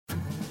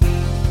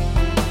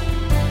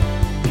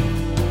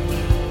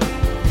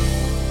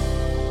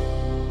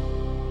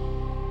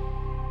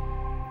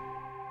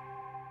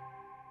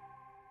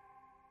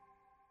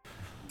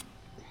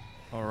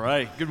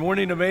right, good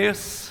morning,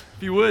 Emmaus.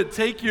 If you would,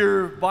 take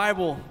your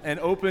Bible and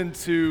open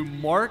to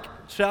Mark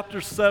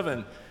chapter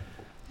 7.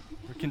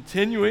 We're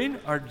continuing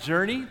our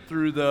journey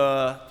through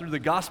the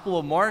Gospel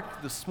of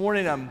Mark. This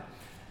morning, I'm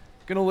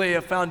going to lay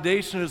a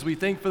foundation as we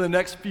think for the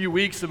next few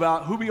weeks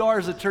about who we are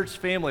as a church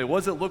family. What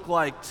does it look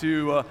like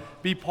to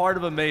be part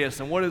of Emmaus,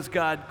 and what has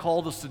God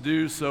called us to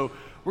do? So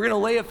we're going to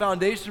lay a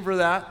foundation for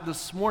that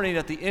this morning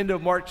at the end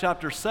of Mark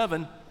chapter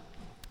 7.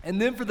 And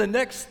then for the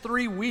next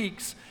 3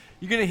 weeks,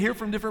 you're going to hear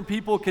from different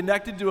people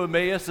connected to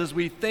Emmaus as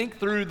we think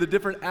through the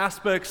different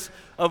aspects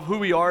of who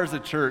we are as a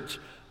church.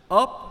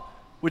 Up,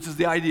 which is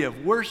the idea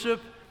of worship.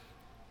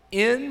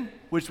 In,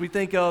 which we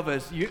think of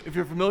as, if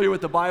you're familiar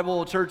with the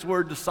Bible church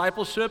word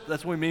discipleship,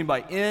 that's what we mean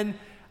by in.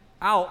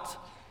 Out,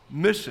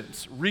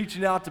 missions,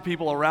 reaching out to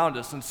people around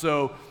us. And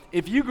so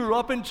if you grew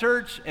up in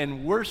church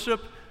and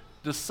worship,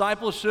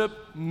 discipleship,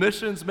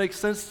 missions make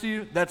sense to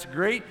you, that's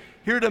great.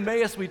 Here at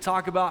Emmaus, we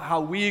talk about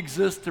how we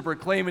exist to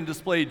proclaim and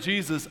display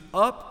Jesus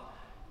up,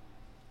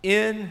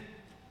 in,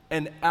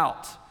 and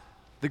out.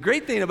 The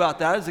great thing about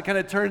that is it kind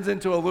of turns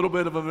into a little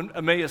bit of an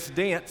Emmaus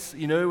dance,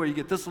 where you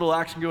get this little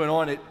action going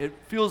on. It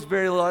feels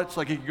very much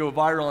like it could go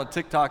viral on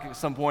TikTok at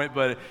some point,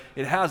 but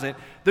it hasn't.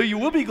 Though you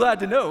will be glad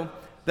to know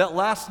that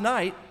last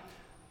night,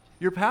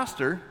 your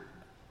pastor,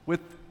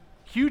 with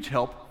huge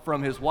help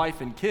from his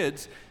wife and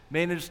kids,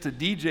 managed to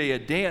DJ a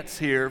dance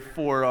here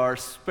for our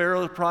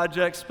Sparrow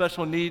Project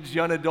Special Needs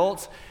Young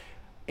Adults.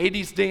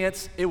 80s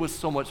dance, it was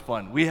so much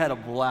fun. We had a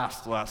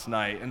blast last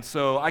night. And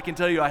so I can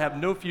tell you I have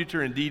no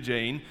future in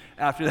DJing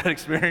after that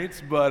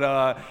experience,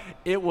 but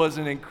it was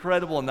an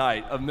incredible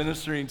night of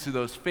ministering to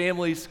those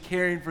families,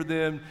 caring for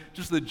them,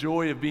 just the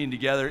joy of being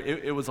together.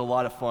 It was a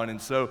lot of fun.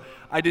 And so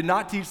I did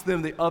not teach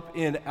them the up,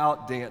 in,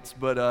 out dance,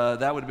 but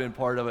that would have been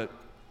part of it.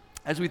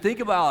 As we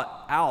think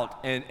about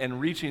out and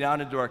reaching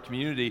out into our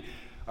community,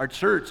 our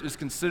church is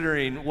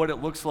considering what it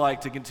looks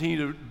like to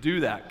continue to do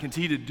that,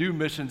 continue to do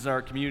missions in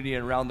our community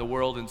and around the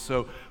world. And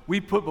so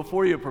we put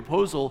before you a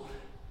proposal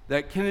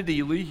that Kennedy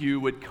Elihu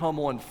would come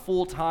on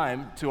full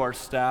time to our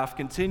staff,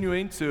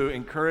 continuing to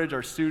encourage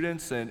our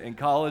students and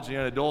college and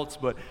young adults,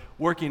 but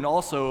working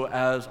also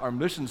as our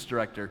missions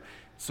director.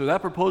 So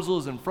that proposal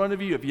is in front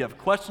of you. If you have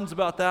questions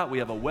about that, we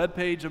have a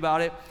webpage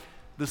about it.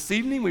 This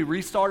evening, we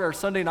restart our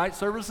Sunday night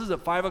services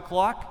at 5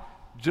 o'clock.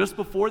 Just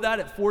before that,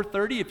 at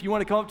 4:30, if you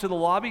want to come up to the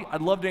lobby,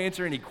 I'd love to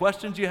answer any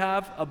questions you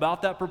have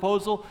about that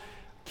proposal.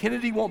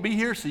 Kennedy won't be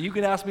here, so you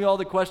can ask me all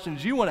the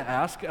questions you want to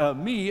ask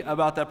me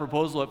about that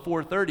proposal at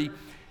 4:30.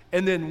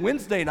 And then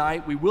Wednesday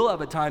night, we will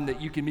have a time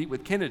that you can meet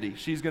with Kennedy.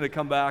 She's going to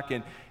come back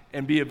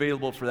and be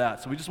available for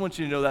that. So we just want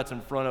you to know that's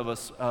in front of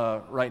us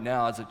right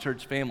now as a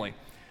church family.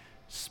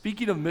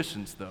 Speaking of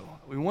missions, though,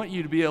 we want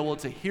you to be able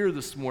to hear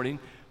this morning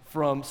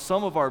from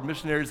some of our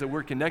missionaries that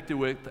we're connected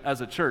with as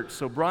a church.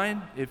 So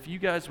Brian, if you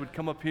guys would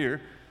come up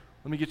here,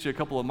 let me get you a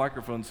couple of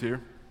microphones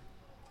here.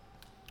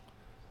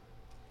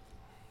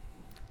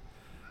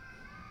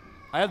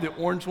 I have the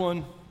orange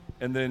one,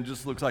 and then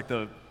just looks like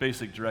the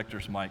basic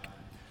director's mic.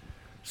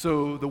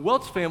 So the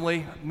Welch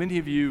family, many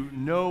of you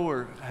know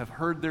or have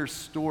heard their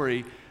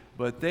story,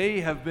 but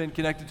they have been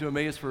connected to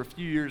Emmaus for a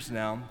few years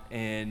now,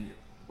 and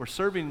we're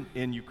serving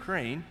in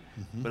Ukraine,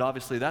 but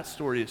obviously that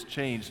story has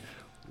changed.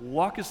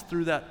 Walk us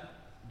through that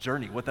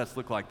journey, what that's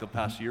looked like the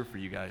past year for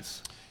you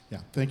guys. Yeah,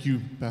 thank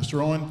you,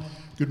 Pastor Owen.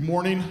 Good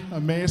morning,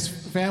 Emmaus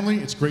family.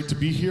 It's great to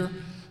be here.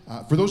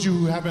 For those of you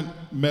who haven't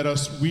met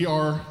us, we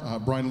are,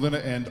 Brian and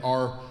Lynna, and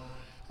are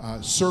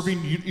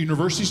serving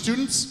university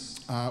students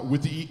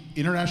with the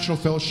International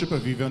Fellowship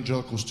of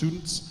Evangelical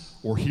Students,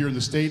 or here in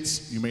the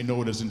States, you may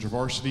know it as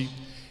InterVarsity,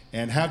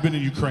 and have been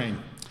in Ukraine.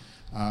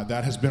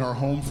 That has been our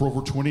home for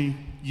over 20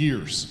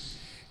 years.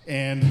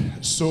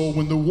 And so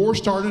when the war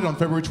started on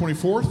February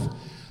 24th,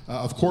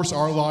 of course,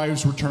 our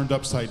lives were turned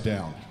upside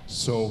down.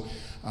 So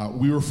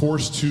we were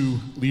forced to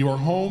leave our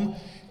home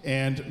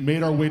and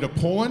made our way to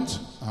Poland,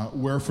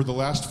 where for the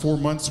last 4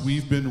 months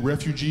we've been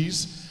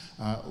refugees,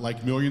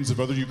 like millions of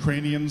other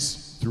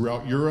Ukrainians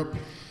throughout Europe.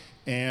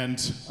 And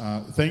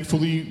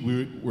thankfully,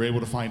 we were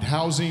able to find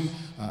housing.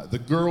 The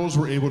girls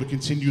were able to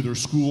continue their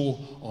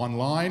school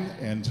online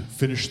and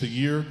finish the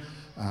year.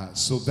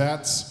 So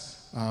that's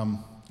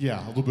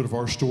a little bit of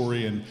our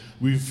story, and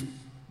we've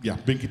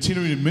been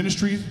continuing in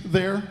ministry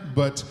there,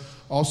 but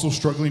also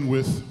struggling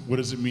with what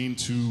does it mean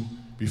to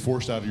be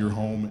forced out of your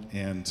home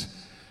and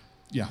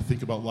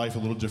think about life a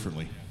little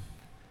differently.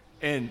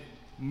 And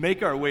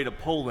make our way to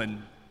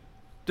Poland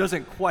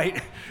doesn't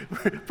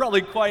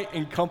probably quite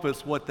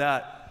encompass what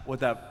that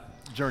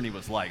journey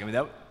was like. I mean,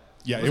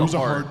 it was a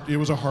hard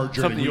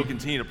journey. Something you'll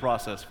continue to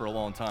process for a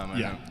long time. I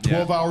know.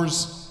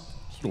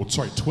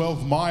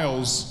 12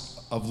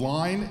 miles of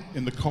line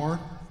in the car.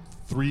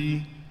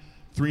 Three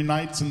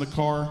nights in the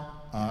car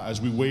as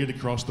we waited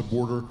across the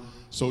border.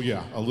 So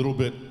a little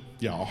bit,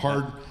 a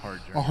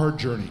hard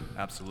journey.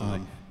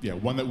 Absolutely.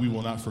 One that we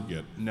will not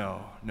forget.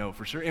 No,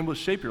 for sure. And will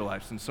shape your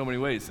lives in so many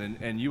ways,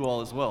 and you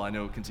all as well, I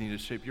know, continue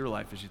to shape your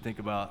life as you think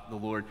about the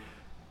Lord.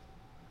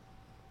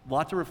 A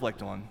lot to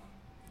reflect on.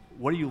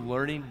 what are you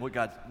learning?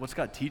 What's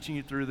God teaching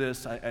you through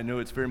this? I know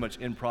it's very much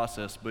in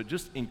process, but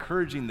just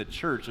encouraging the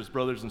church as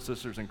brothers and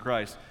sisters in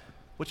Christ.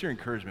 What's your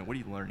encouragement? What are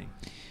you learning?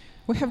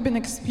 We have been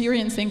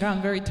experiencing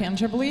God very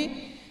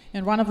tangibly,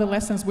 and one of the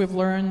lessons we've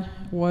learned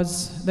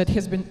was that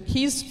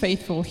He's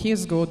faithful, He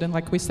is good, and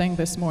like we sang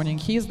this morning,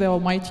 He is the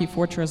almighty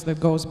fortress that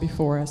goes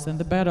before us, and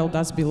the battle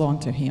does belong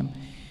to Him.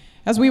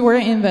 As we were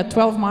in the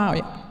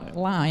 12-mile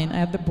line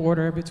at the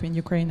border between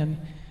Ukraine and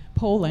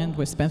Poland,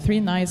 we spent 3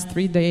 nights,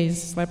 3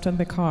 days, slept in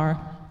the car,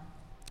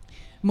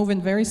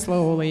 moving very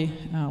slowly.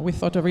 We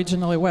thought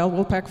originally, well,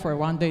 we'll pack for a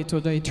 1-day,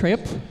 2-day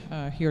trip.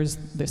 Here's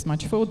this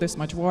much food, this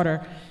much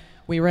water.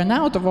 We ran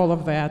out of all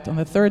of that on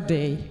the 3rd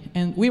day,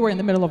 and we were in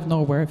the middle of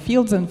nowhere,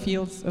 fields and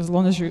fields,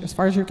 as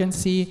far as you can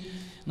see,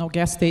 no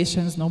gas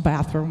stations, no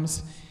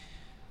bathrooms.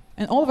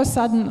 And all of a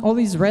sudden, all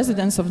these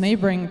residents of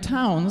neighboring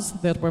towns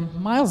that were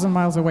miles and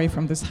miles away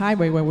from this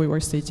highway where we were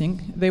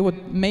sitting, they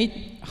would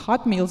make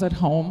hot meals at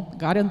home,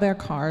 got in their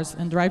cars,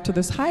 and drive to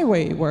this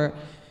highway where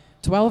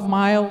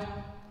 12-mile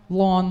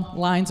long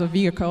lines of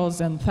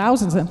vehicles and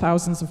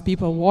thousands of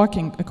people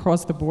walking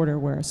across the border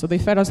were. So they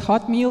fed us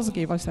hot meals,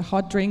 gave us a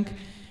hot drink,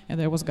 and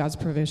there was God's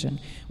provision.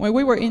 When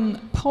we were in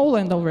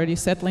Poland already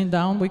settling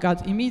down, we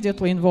got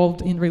immediately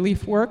involved in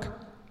relief work,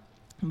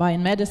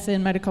 buying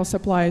medicine, medical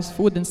supplies,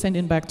 food, and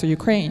sending back to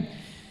Ukraine.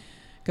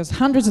 Because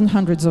hundreds and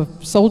hundreds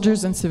of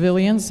soldiers and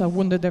civilians are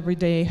wounded every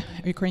day.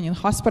 Ukrainian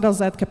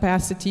hospitals at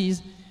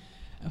capacities,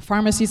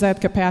 pharmacies at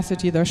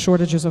capacity, there are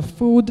shortages of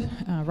food,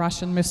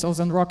 Russian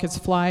missiles and rockets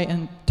fly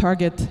and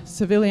target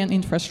civilian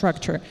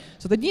infrastructure.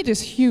 So the need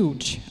is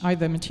huge,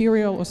 either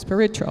material or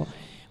spiritual.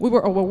 We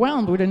were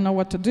overwhelmed, we didn't know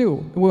what to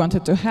do. We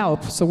wanted to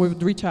help, so we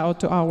would reach out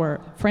to our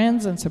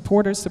friends and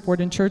supporters,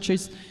 supporting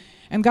churches,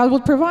 and God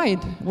would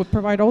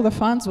provide all the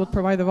funds, would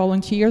provide the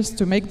volunteers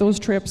to make those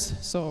trips.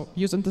 So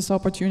using this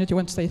opportunity, I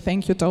want to say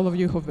thank you to all of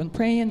you who've been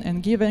praying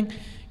and giving.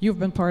 You've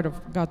been part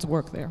of God's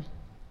work there.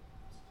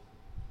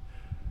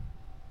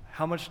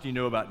 How much do you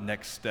know about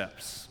next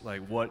steps?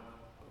 Like where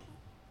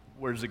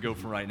does it go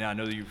from right now? I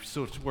know that you're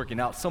still working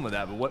out some of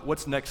that, but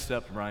what's next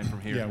step, Ryan,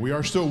 from here? Yeah, we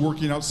are still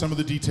working out some of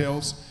the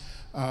details.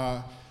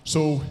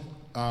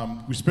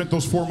 We spent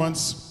those 4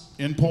 months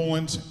in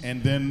Poland,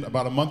 and then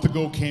about a month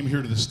ago came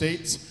here to the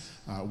States.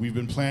 We've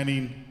been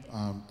planning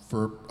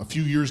for a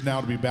few years now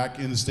to be back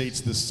in the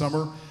States this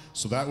summer,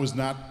 so that was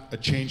not a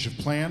change of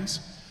plans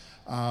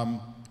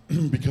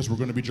because we're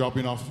going to be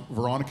dropping off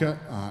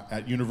Veronica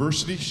at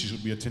university. She's going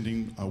to be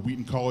attending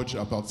Wheaton College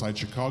up outside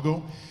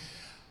Chicago.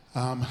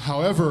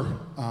 However,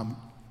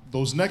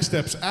 those next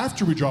steps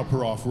after we drop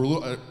her off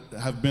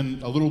have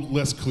been a little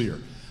less clear.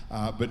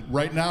 But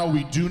right now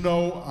we do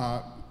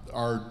know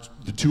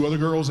the 2 other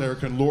girls,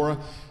 Erica and Laura,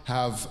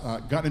 have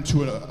gotten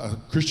into a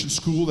Christian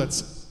school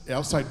that's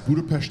outside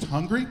Budapest,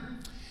 Hungary.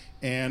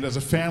 And as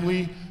a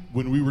family,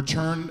 when we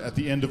return at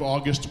the end of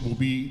August, we'll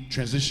be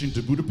transitioning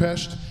to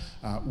Budapest.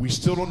 We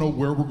still don't know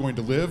where we're going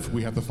to live.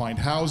 We have to find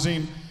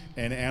housing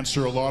and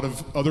answer a lot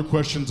of other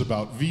questions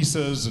about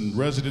visas and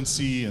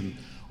residency and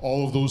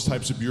all of those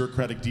types of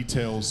bureaucratic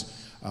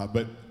details.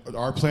 But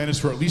our plan is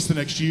for at least the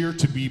next year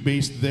to be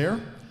based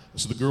there,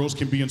 so the girls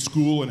can be in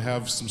school and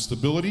have some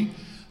stability.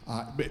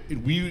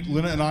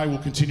 Lena and I will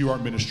continue our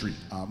ministry.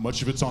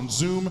 Much of it's on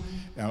Zoom,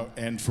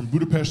 and from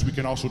Budapest we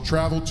can also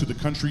travel to the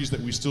countries that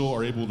we still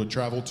are able to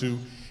travel to.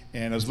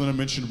 And as Lena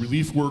mentioned,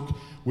 relief work,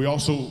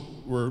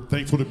 we're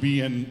thankful to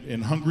be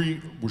in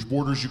Hungary, which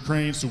borders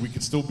Ukraine, so we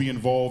can still be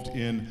involved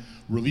in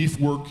relief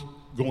work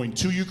going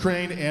to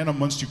Ukraine and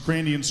amongst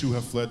Ukrainians who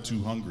have fled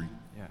to Hungary.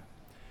 Yeah.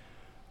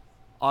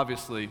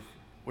 Obviously,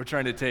 we're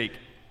trying to take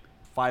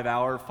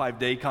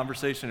 5-day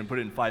conversation and put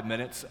it in 5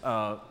 minutes.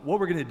 What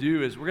we're going to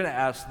do is we're going to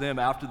ask them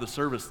after the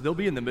service. They'll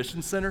be in the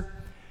Mission Center.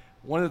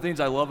 One of the things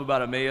I love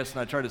about Emmaus,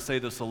 and I try to say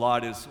this a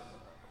lot, is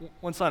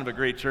one sign of a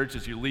great church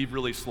is you leave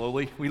really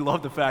slowly. We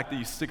love the fact that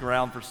you stick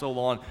around for so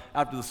long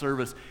after the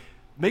service.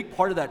 Make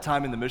part of that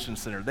time in the Mission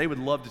Center. They would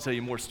love to tell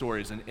you more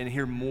stories and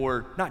hear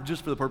more, not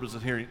just for the purpose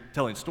of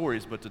telling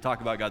stories, but to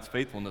talk about God's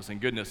faithfulness and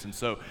goodness. And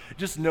so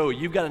just know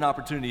you've got an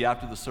opportunity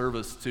after the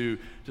service to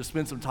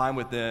spend some time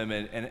with them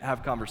and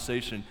have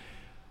conversation.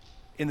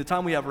 In the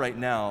time we have right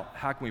now,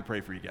 how can we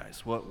pray for you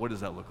guys? What does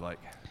that look like?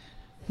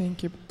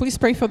 Thank you. Please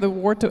pray for the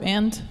war to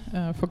end,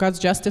 for God's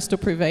justice to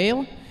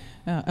prevail.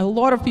 A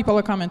lot of people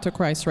are coming to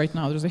Christ right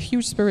now. There's a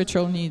huge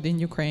spiritual need in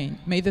Ukraine.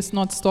 May this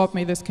not stop.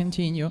 May this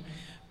continue.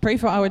 Pray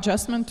for our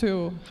adjustment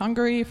to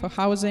Hungary, for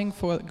housing,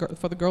 for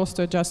the girls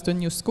to adjust to a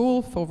new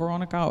school, for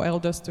Veronica, our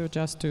eldest, to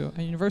adjust to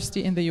a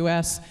university in the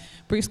U.S.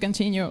 Please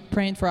continue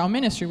praying for our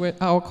ministry.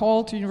 Our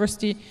call to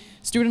university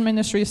student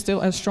ministry is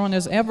still as strong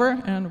as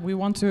ever, and we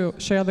want to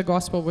share the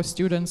gospel with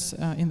students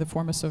in the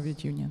former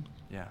Soviet Union.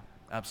 Yeah,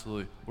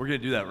 absolutely. We're going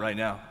to do that right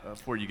now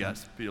for you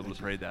guys to be able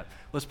to pray that.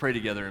 Let's pray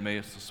together,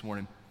 Emmaus, this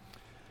morning.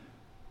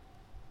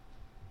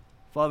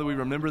 Father, we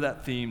remember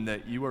that theme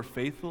that you are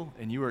faithful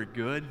and you are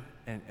good,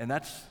 and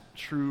that's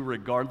true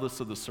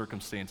regardless of the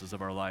circumstances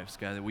of our lives,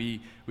 God, that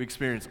we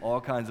experience all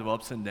kinds of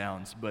ups and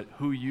downs, but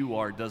who you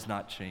are does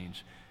not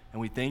change.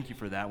 And we thank you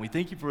for that. We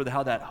thank you for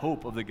how that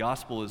hope of the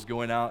gospel is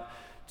going out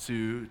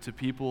to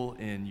people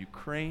in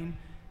Ukraine,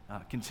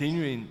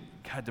 continuing,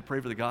 God, to pray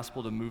for the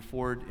gospel to move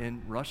forward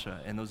in Russia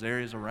and those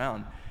areas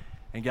around.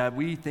 And God,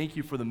 we thank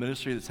you for the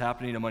ministry that's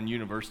happening among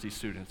university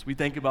students. We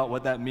think about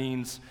what that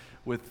means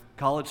with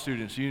college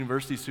students,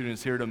 university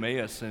students here at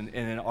Emmaus and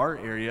in our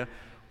area,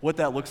 what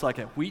that looks like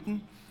at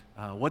Wheaton,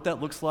 what that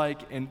looks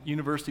like in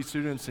university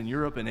students in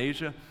Europe and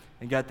Asia.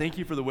 And God, thank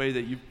you for the way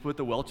that you've put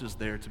the Welches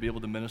there to be able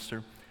to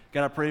minister.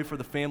 God, I pray for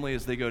the family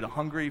as they go to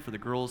Hungary, for the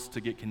girls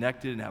to get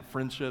connected and have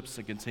friendships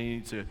and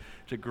continue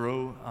to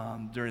grow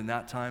during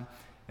that time.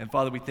 And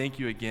Father, we thank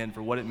you again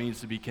for what it means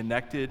to be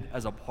connected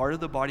as a part of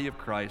the body of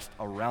Christ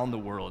around the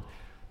world.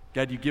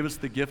 God, you give us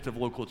the gift of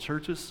local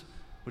churches,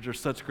 which are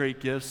such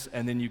great gifts,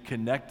 and then you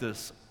connect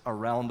us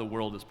around the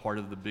world as part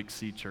of the Big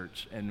C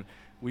Church, and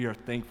we are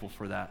thankful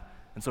for that.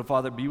 And so,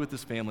 Father, be with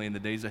this family in the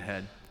days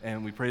ahead,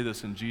 and we pray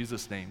this in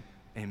Jesus' name.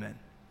 Amen.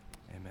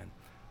 Amen.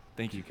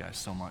 Thank you guys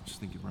so much.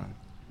 Thank you, Brian.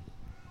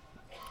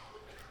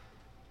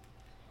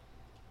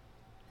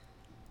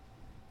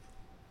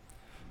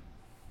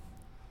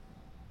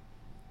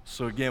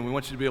 So again, we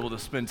want you to be able to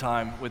spend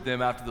time with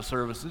them after the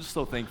service. I'm just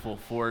so thankful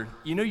for,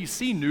 you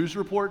see news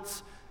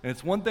reports, and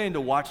it's one thing to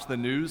watch the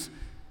news,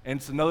 and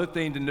it's another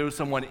thing to know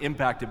someone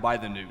impacted by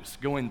the news,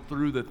 going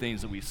through the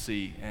things that we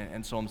see.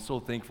 And so I'm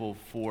so thankful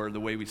for the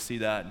way we see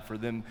that and for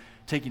them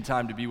taking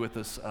time to be with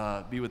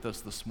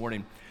us this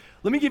morning.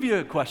 Let me give you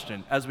a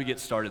question as we get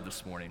started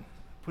this morning.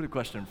 Put a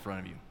question in front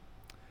of you.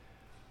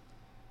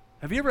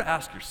 Have you ever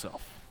asked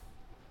yourself,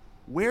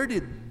 where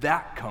did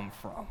that come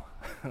from?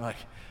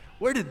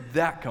 Where did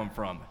that come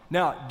from?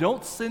 Now,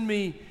 don't send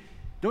me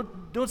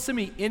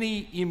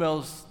any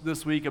emails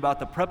this week about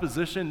the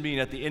preposition being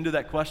at the end of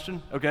that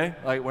question, okay?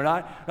 We're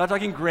not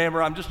talking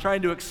grammar. I'm just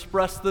trying to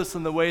express this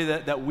in the way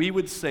that we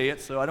would say it,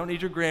 so I don't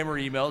need your grammar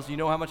emails. You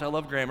know how much I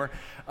love grammar.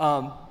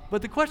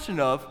 But the question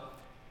of,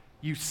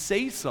 you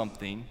say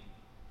something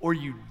or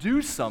you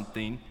do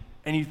something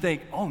and you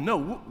think, oh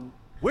no,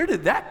 where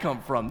did that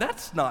come from?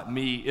 That's not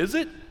me, is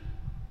it?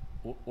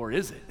 Or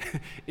is it?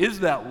 Is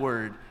that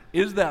word,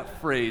 is that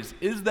phrase,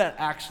 is that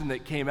action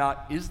that came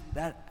out, is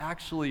that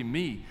actually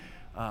me?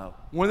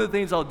 One of the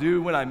things I'll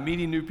do when I'm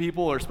meeting new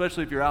people, or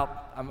especially if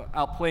I'm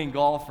out playing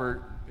golf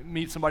or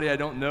meet somebody I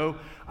don't know,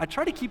 I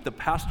try to keep the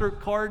pastor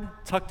card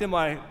tucked in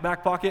my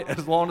back pocket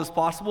as long as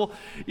possible,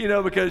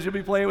 because you'll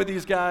be playing with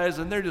these guys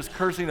and they're just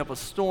cursing up a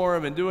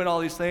storm and doing all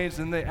these things,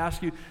 and they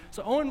ask you,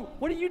 so Owen,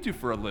 what do you do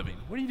for a living?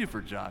 What do you do for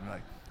a job? You're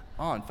like,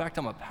 oh, in fact,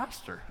 I'm a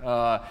pastor.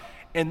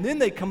 And then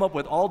they come up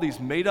with all these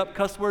made-up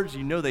cuss words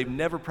they've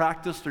never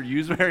practiced or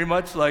used very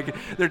much. Like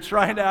they're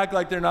trying to act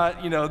like they're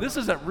not, this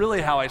isn't really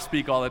how I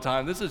speak all the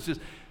time. This is just,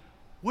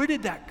 where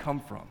did that come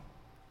from?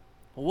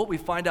 Well, what we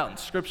find out in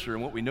Scripture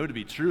and what we know to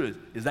be true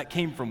is that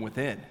came from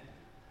within.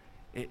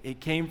 It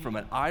came from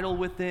an idol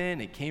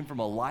within. It came from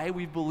a lie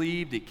we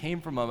believed. It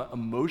came from an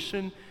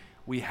emotion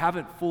we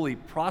haven't fully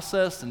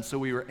processed, and so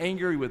we were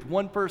angry with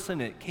one person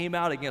and it came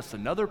out against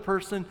another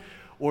person.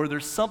 Or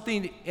there's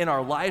something in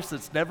our lives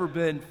that's never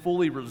been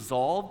fully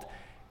resolved,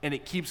 and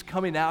it keeps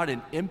coming out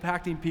and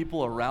impacting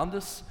people around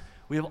us.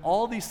 We have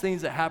all these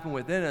things that happen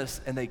within us,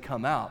 and they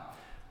come out.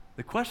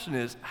 The question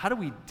is, how do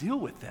we deal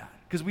with that?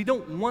 Because we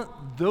don't want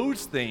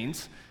those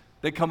things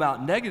that come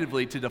out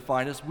negatively to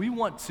define us. We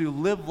want to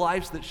live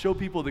lives that show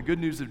people the good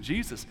news of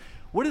Jesus.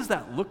 What does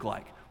that look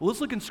like? Well, let's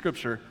look in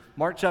Scripture,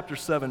 Mark chapter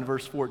 7,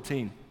 verse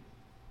 14.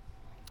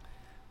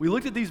 We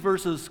looked at these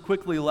verses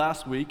quickly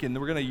last week, and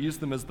we're going to use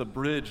them as the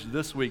bridge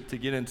this week to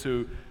get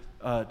into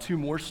two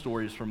more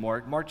stories from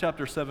Mark. Mark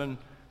chapter 7,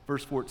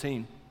 verse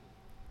 14.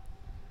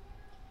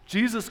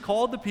 Jesus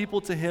called the people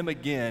to him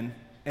again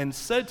and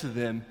said to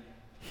them,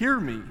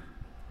 "Hear me."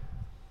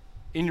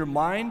 In your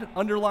mind,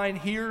 underline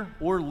here,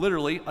 or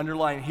literally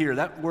underline here.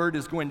 That word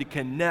is going to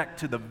connect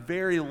to the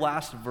very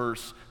last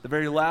verse, the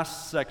very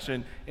last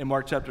section in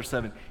Mark chapter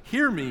 7.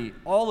 Hear me,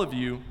 all of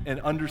you, and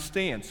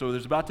understand. So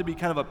there's about to be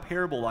kind of a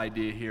parable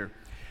idea here.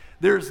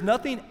 There's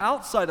nothing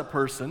outside a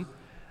person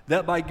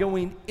that by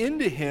going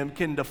into him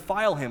can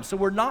defile him. So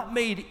we're not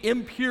made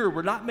impure,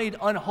 we're not made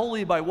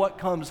unholy by what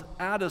comes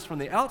at us from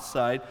the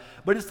outside,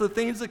 but it's the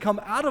things that come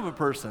out of a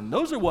person.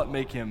 Those are what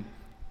make him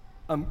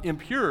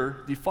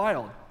impure,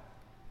 defiled.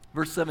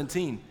 Verse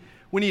 17,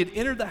 when he had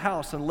entered the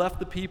house and left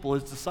the people,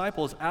 his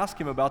disciples asked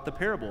him about the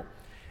parable.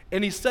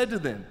 And he said to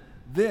them,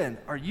 "Then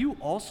are you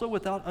also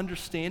without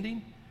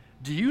understanding?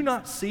 Do you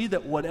not see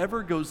that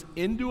whatever goes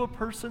into a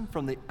person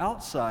from the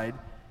outside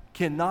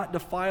cannot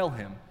defile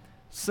him,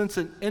 since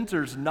it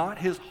enters not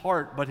his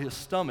heart but his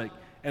stomach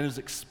and is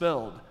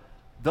expelled?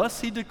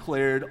 Thus he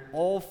declared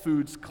all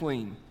foods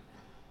clean."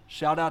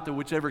 Shout out to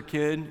whichever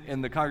kid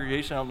in the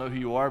congregation, I don't know who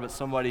you are, but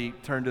somebody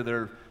turned to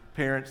their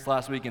parents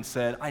last week and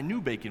said, "I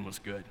knew bacon was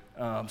good."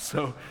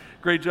 So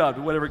great job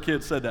to whatever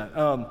kid said that.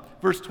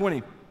 Verse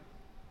 20,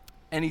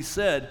 and he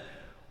said,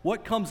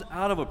 "What comes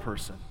out of a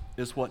person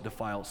is what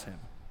defiles him.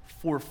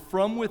 For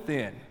from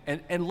within,"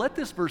 and let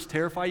this verse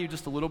terrify you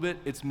just a little bit.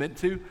 It's meant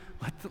to.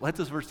 Let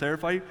this verse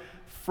terrify you.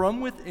 "From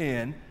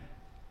within,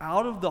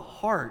 out of the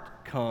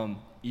heart come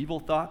evil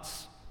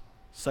thoughts,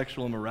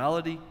 sexual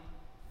immorality,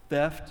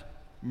 theft,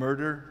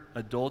 murder,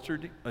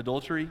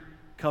 adultery,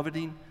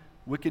 coveting,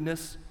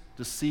 wickedness,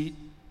 deceit,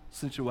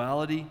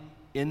 sensuality,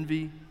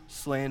 envy,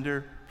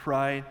 slander,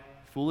 pride,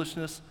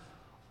 foolishness.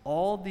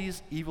 All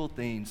these evil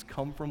things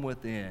come from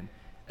within,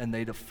 and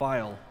they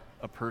defile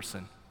a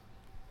person.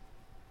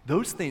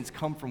 Those things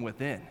come from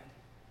within.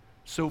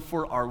 So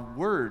for our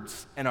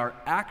words and our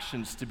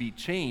actions to be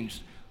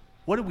changed,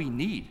 what do we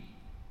need?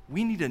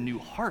 We need a new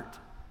heart.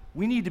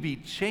 We need to be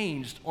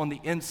changed on the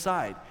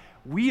inside.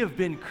 We have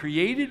been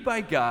created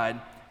by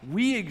God.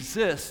 We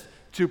exist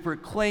to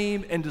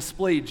proclaim and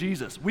display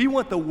Jesus. We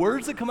want the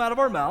words that come out of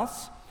our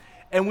mouths,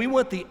 and we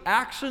want the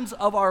actions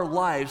of our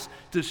lives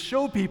to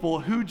show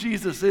people who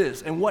Jesus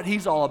is and what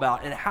he's all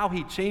about and how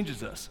he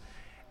changes us.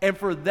 And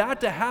for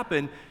that to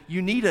happen,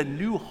 you need a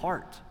new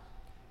heart.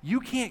 You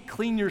can't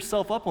clean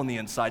yourself up on the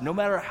inside, no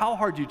matter how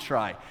hard you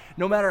try,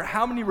 no matter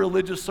how many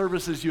religious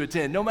services you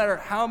attend, no matter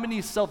how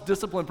many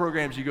self-discipline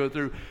programs you go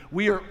through.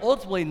 We are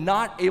ultimately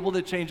not able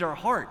to change our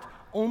heart.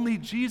 Only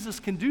Jesus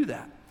can do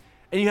that.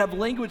 And you have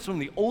language from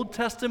the Old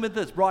Testament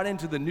that's brought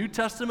into the New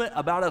Testament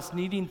about us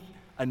needing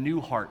a new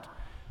heart.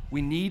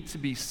 We need to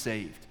be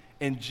saved,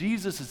 and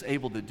Jesus is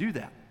able to do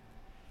that.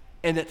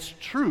 And it's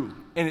true,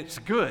 and it's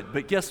good,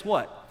 but guess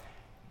what?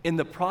 In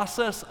the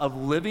process of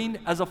living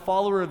as a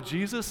follower of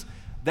Jesus,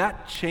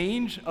 that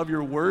change of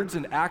your words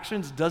and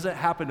actions doesn't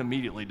happen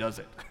immediately, does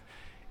it?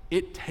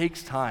 It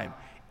takes time.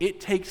 It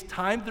takes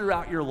time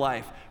throughout your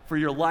life for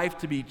your life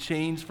to be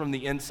changed from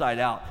the inside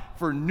out,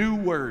 for new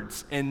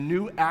words and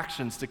new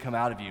actions to come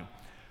out of you.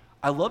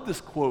 I love this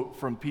quote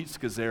from Pete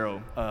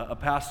Scazzero, a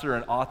pastor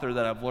and author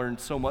that I've learned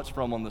so much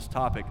from on this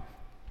topic.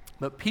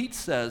 But Pete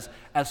says,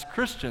 as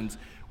Christians,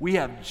 we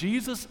have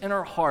Jesus in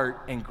our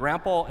heart and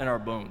Grandpa in our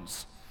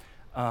bones.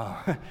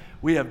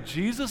 We have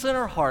Jesus in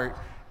our heart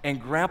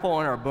and Grandpa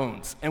in our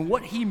bones. And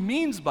what he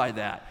means by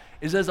that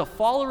is, as a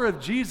follower of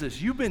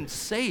Jesus, you've been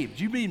saved.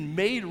 You've been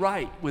made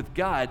right with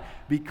God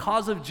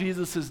because of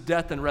Jesus'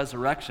 death and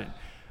resurrection.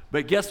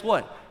 But guess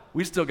what?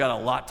 We still got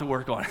a lot to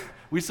work on.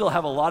 We still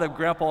have a lot of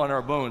Grandpa in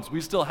our bones.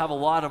 We still have a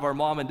lot of our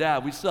mom and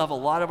dad. We still have a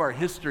lot of our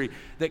history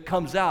that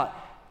comes out.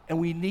 And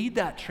we need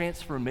that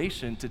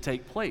transformation to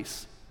take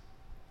place.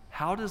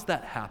 How does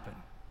that happen?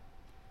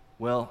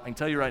 Well, I can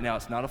tell you right now,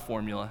 it's not a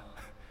formula.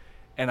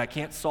 And I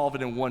can't solve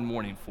it in one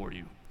morning for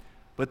you.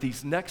 But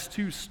these next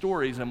two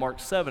stories in Mark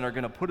 7 are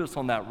going to put us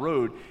on that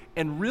road.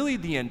 And really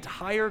the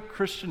entire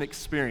Christian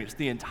experience,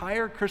 the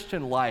entire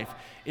Christian life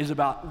is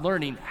about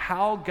learning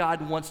how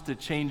God wants to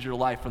change your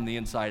life from the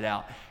inside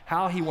out,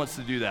 how he wants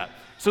to do that.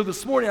 So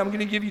this morning I'm going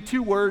to give you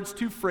two words,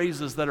 two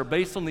phrases that are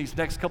based on these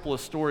next couple of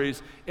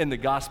stories in the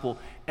gospel,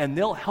 and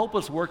they'll help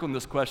us work on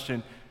this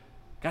question: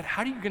 God,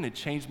 how are you going to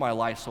change my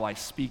life so I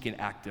speak and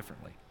act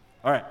differently?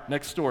 All right,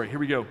 next story. Here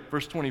we go.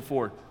 Verse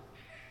 24.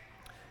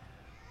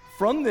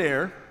 From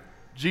there,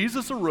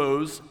 Jesus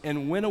arose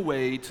and went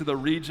away to the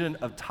region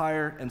of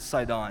Tyre and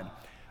Sidon.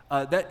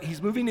 That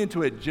he's moving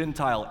into a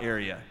Gentile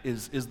area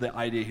is the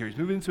idea here. He's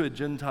moving into a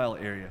Gentile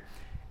area.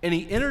 And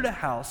he entered a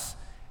house,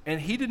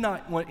 and he did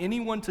not want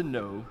anyone to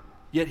know,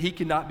 yet he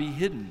could not be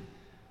hidden.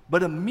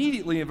 But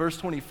immediately in verse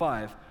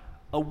 25,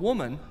 a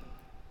woman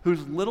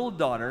whose little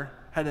daughter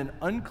had an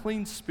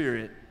unclean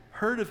spirit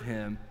heard of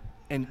him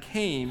and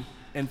came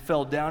and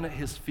fell down at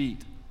his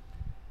feet.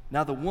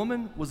 Now the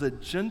woman was a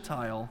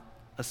Gentile,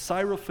 a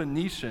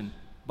Syrophoenician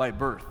by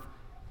birth.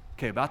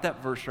 Okay, about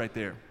that verse right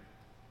there.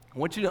 I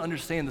want you to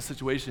understand the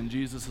situation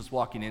Jesus is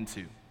walking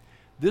into.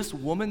 This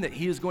woman that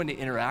he is going to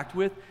interact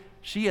with,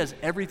 she has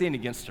everything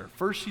against her.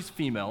 First, she's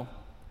female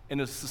in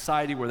a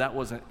society where that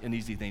wasn't an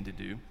easy thing to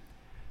do.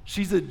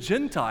 She's a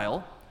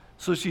Gentile,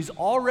 so she's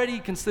already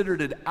considered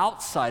an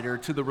outsider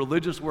to the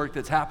religious work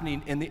that's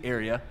happening in the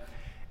area.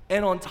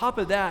 And on top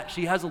of that,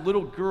 she has a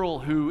little girl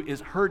who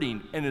is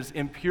hurting and is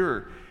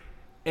impure.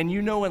 And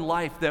you know in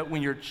life that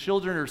when your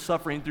children are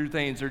suffering through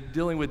things or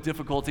dealing with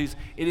difficulties,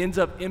 it ends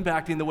up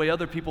impacting the way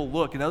other people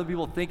look and other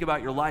people think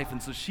about your life. And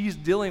so she's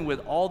dealing with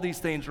all these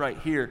things right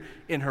here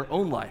in her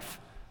own life.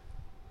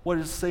 What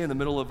does it say in the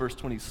middle of verse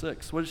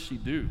 26? What does she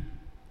do?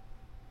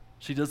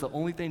 She does the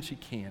only thing she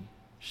can.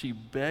 She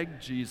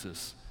begged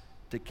Jesus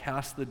to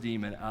cast the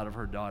demon out of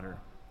her daughter.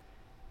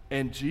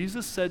 And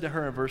Jesus said to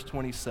her in verse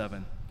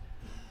 27,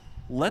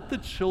 "Let the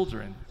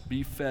children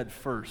be fed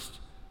first,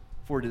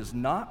 for it is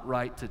not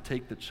right to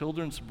take the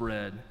children's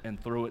bread and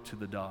throw it to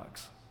the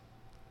dogs."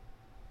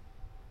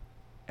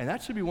 And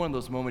that should be one of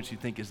those moments you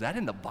think, is that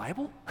in the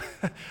Bible?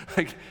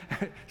 Like,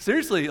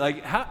 seriously,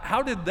 like,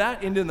 how did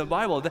that end in the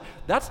Bible?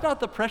 That's not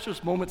the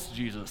precious moments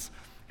Jesus.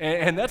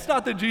 And that's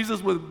not the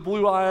Jesus with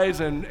blue eyes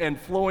and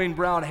flowing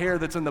brown hair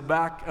that's in the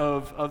back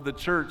of the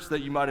church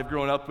that you might have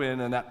grown up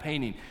in that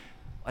painting.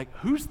 Like,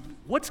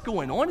 what's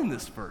going on in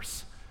this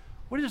verse?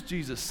 What is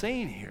Jesus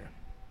saying here?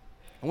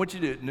 I want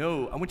you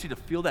to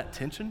feel that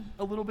tension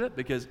a little bit,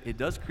 because it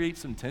does create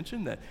some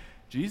tension that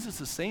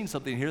Jesus is saying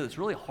something here that's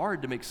really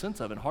hard to make sense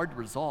of and hard to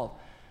resolve.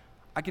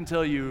 I can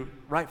tell you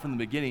right from the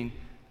beginning,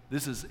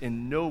 This is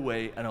in no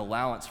way an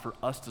allowance for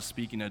us to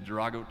speak in a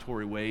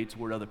derogatory way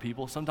toward other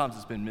people. Sometimes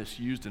it's been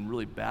misused in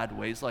really bad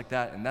ways like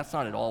that, and that's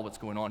not at all what's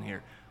going on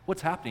here.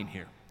 What's happening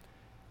here?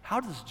 How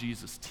does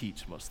Jesus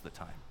teach most of the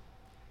time?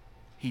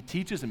 He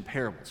teaches in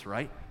parables,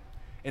 right?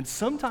 And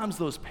sometimes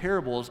those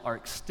parables are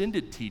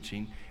extended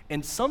teaching,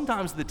 and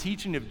sometimes the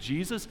teaching of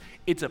Jesus,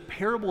 it's a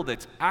parable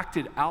that's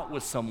acted out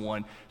with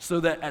someone so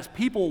that as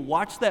people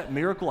watch that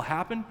miracle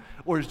happen,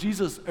 or as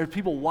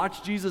people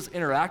watch Jesus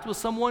interact with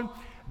someone,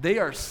 they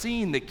are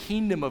seeing the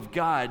kingdom of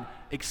God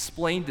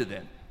explained to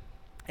them.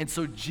 And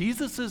so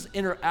Jesus'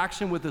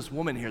 interaction with this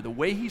woman here, the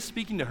way he's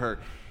speaking to her,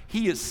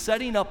 he is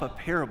setting up a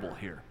parable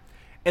here.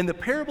 And the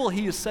parable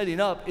he is setting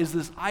up is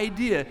this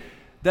idea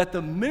that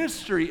the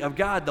ministry of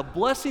God, the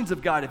blessings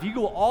of God, if you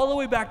go all the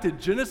way back to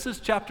Genesis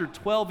chapter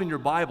 12 in your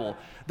Bible,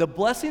 the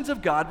blessings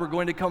of God were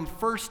going to come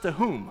first to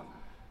whom?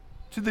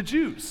 To the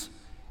Jews,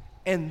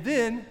 and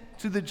then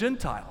to the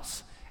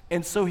Gentiles.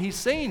 And so he's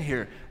saying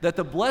here that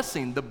the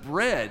blessing, the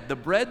bread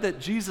that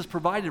Jesus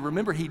provided,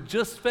 remember he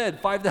just fed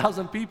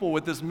 5,000 people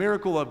with this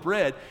miracle of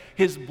bread,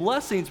 his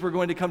blessings were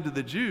going to come to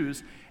the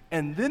Jews,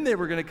 and then they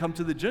were going to come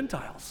to the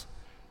Gentiles.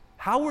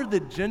 How were the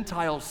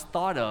Gentiles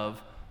thought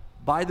of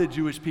by the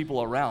Jewish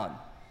people around?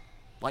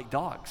 Like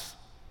dogs.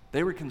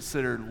 They were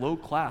considered low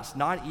class,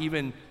 not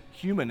even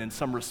human in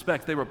some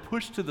respects. They were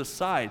pushed to the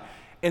side.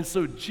 And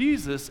so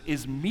Jesus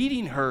is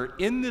meeting her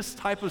in this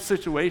type of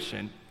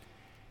situation,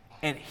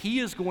 and he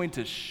is going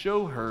to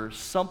show her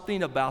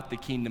something about the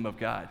kingdom of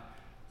God.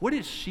 What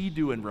did she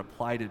do in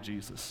reply to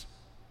Jesus?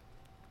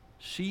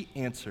 She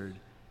answered,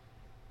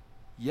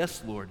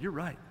 "Yes, Lord, you're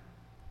right.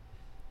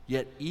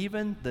 Yet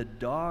even the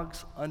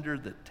dogs under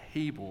the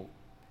table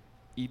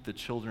eat the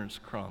children's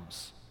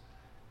crumbs."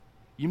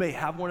 You may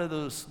have one of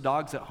those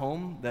dogs at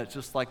home that's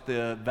just like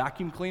the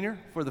vacuum cleaner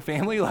for the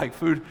family, like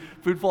food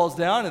falls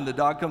down and the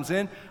dog comes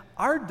in.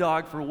 Our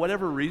dog, for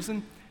whatever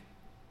reason,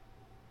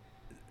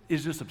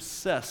 is just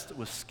obsessed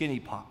with Skinny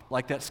Pop.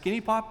 Like that Skinny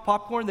Pop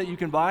popcorn that you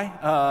can buy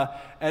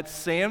at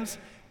Sam's,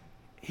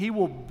 he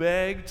will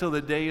beg till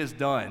the day is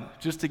done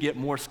just to get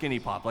more Skinny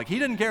Pop. Like he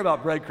doesn't care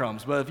about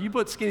breadcrumbs, but if you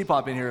put Skinny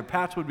Pop in here,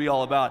 Patch would be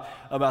all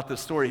about this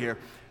story here.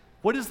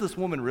 What does this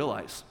woman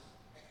realize?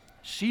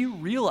 She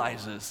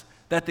realizes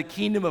that the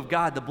kingdom of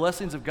God, the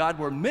blessings of God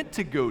were meant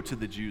to go to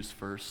the Jews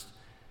first,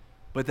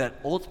 but that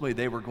ultimately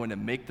they were going to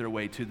make their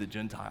way to the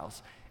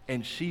Gentiles.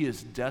 And she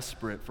is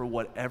desperate for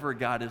whatever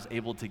God is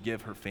able to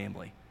give her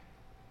family.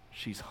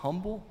 She's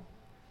humble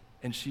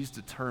and she's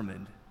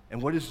determined.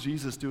 And what does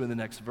Jesus do in the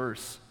next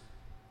verse?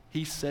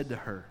 He said to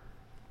her,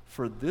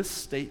 "For this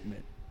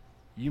statement,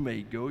 you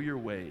may go your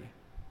way.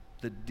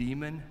 The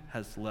demon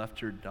has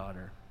left your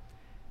daughter."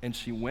 And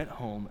she went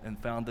home and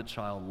found the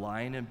child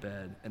lying in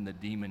bed and the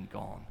demon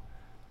gone.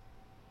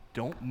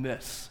 Don't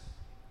miss.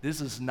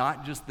 This is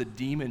not just the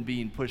demon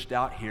being pushed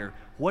out here.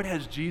 What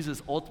has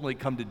Jesus ultimately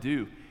come to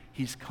do?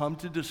 He's come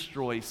to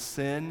destroy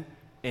sin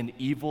and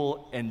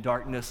evil and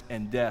darkness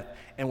and death.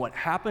 And what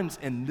happens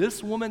in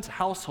this woman's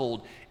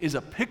household is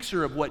a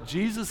picture of what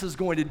Jesus is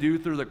going to do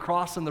through the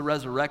cross and the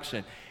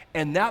resurrection.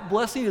 And that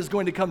blessing is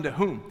going to come to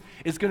whom?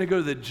 It's going to go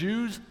to the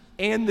Jews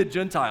and the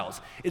Gentiles.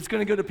 It's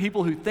going to go to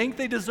people who think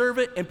they deserve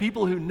it and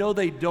people who know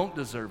they don't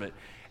deserve it.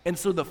 And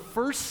so the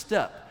first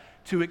step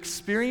to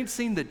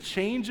experiencing the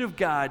change of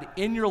God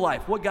in your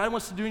life, what God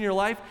wants to do in your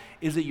life,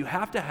 is that you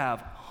have to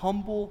have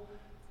humble,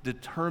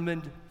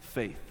 determined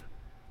faith.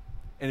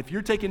 And if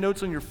you're taking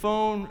notes on your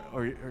phone,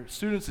 or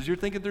students, as you're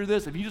thinking through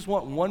this, if you just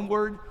want one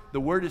word, the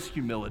word is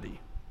humility.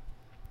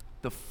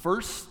 The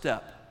first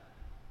step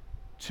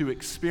to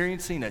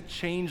experiencing a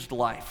changed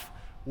life,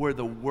 where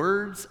the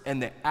words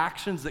and the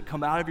actions that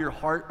come out of your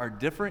heart are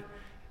different,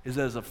 is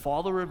that as a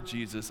follower of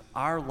Jesus,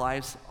 our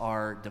lives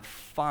are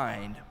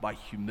defined by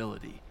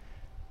humility.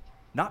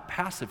 Not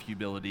passive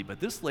humility, but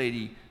this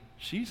lady,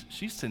 she's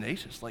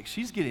tenacious. Like,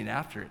 she's getting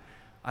after it.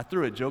 I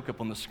threw a joke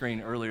up on the screen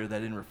earlier that I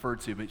didn't refer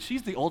to, but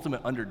she's the ultimate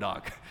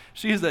underdog.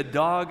 She is a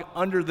dog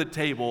under the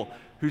table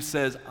who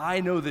says, "I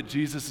know that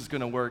Jesus is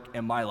going to work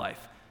in my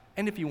life."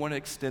 And if you want to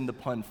extend the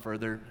pun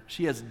further,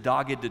 she has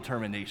dogged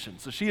determination.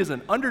 So she is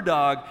an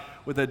underdog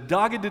with a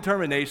dogged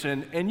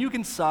determination, and you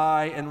can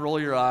sigh and roll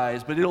your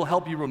eyes, but it'll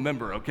help you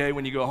remember, okay,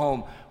 when you go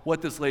home,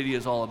 what this lady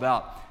is all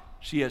about.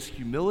 She has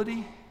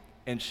humility,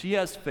 and she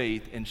has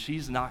faith, and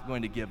she's not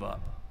going to give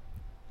up.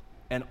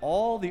 And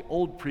all the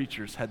old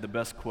preachers had the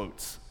best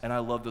quotes, and I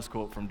love this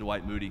quote from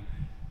Dwight Moody.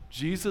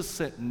 Jesus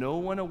sent no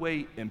one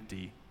away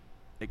empty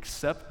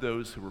except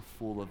those who were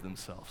full of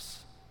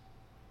themselves.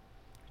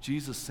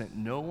 Jesus sent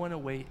no one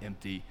away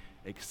empty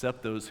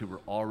except those who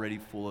were already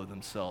full of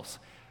themselves.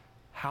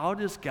 How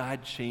does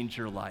God change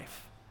your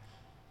life?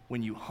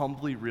 When you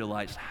humbly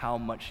realize how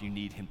much you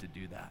need him to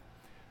do that.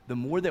 The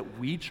more that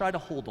we try to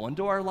hold on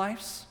to our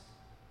lives,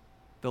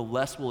 the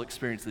less we'll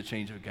experience the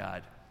change of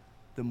God.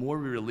 The more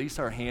we release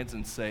our hands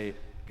and say,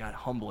 "God,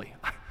 humbly,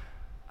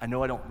 I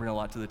know I don't bring a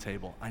lot to the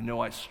table. I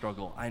know I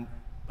struggle,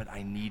 but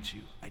I need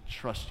you. I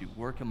trust you.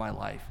 Work in my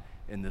life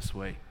in this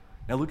way."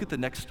 Now look at the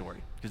next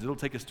story, because it'll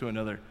take us to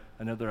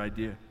another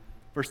idea.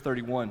 Verse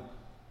 31.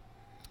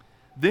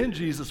 Then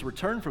Jesus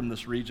returned from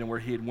this region where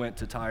he had went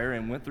to Tyre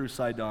and went through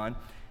Sidon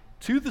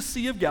to the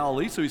Sea of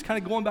Galilee. So he's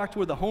kind of going back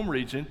to the home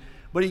region,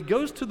 but he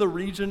goes to the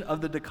region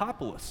of the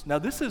Decapolis. Now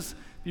this is,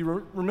 if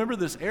you remember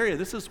this area,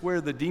 this is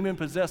where the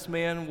demon-possessed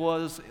man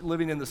was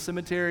living in the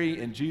cemetery,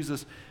 and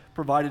Jesus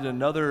provided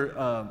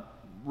another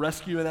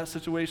rescue in that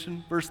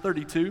situation. Verse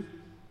 32,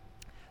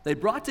 they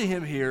brought to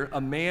him here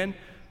a man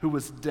who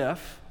was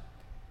deaf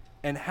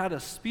and had a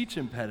speech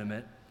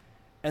impediment,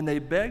 and they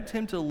begged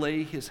him to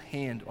lay his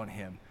hand on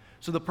him.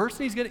 So the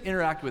person he's going to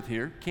interact with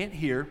here can't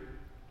hear,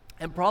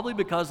 and probably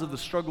because of the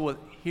struggle with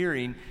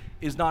hearing,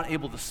 is not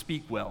able to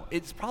speak well.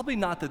 It's probably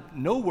not that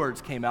no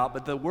words came out,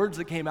 but the words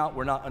that came out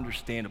were not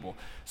understandable.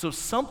 So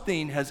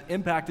something has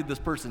impacted this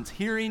person's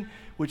hearing,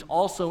 which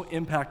also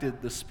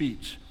impacted the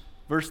speech.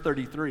 Verse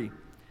 33,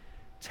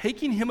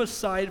 taking him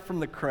aside from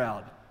the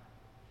crowd.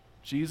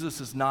 Jesus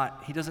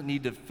he doesn't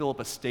need to fill up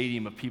a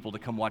stadium of people to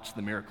come watch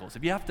the miracles.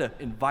 If you have to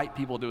invite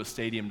people to a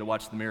stadium to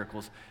watch the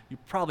miracles, you're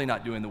probably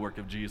not doing the work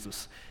of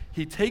Jesus.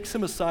 He takes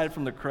him aside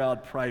from the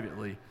crowd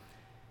privately,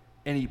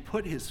 and he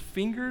put his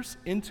fingers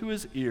into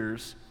his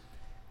ears,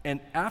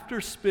 and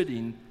after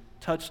spitting,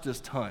 touched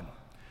his tongue.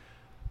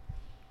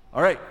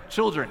 All right,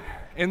 children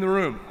in the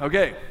room,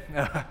 okay.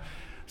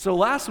 So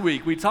last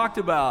week we talked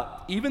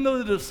about, even though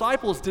the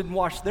disciples didn't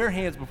wash their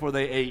hands before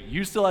they ate,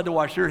 you still had to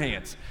wash your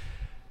hands.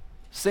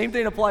 Same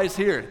thing applies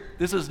here.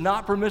 This is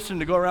not permission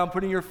to go around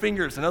putting your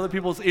fingers in other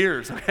people's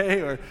ears,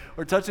 okay,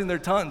 or touching their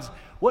tongues.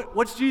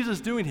 What's Jesus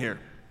doing here?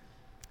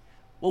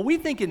 Well, we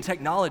think in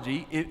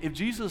technology, if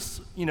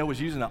Jesus,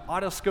 was using an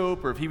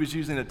otoscope, or if he was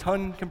using a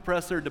tongue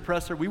compressor,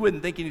 depressor, we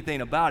wouldn't think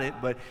anything about it.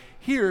 But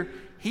here,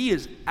 he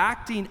is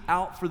acting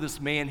out for this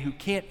man who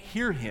can't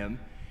hear him.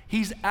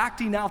 He's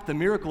acting out the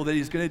miracle that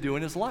he's going to do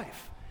in his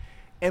life.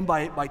 And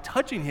by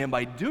touching him,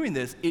 by doing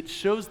this, it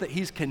shows that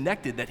he's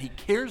connected, that he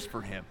cares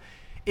for him.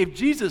 If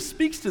Jesus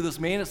speaks to this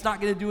man, it's not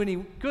going to do any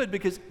good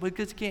because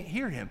he can't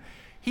hear him.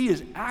 He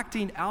is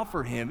acting out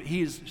for him.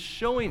 He is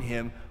showing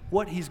him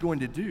what he's going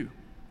to do.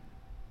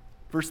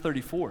 Verse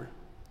 34,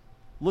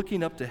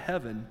 looking up to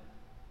heaven,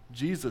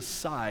 Jesus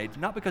sighed,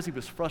 not because he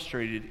was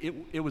frustrated.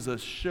 It was a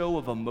show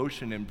of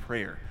emotion in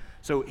prayer.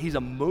 So he's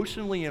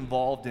emotionally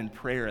involved in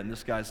prayer in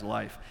this guy's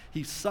life.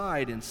 He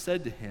sighed and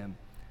said to him,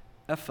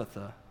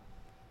 Ephphatha,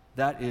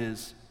 that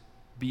is,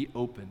 be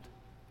opened.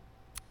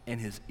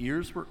 And his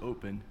ears were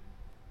opened,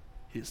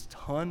 his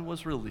tongue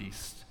was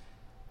released,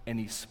 and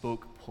he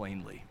spoke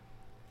plainly.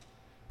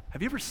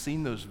 Have you ever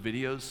seen those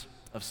videos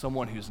of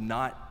someone who's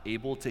not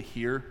able to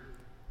hear,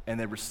 and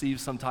they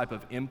receive some type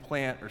of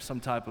implant or some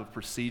type of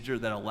procedure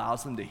that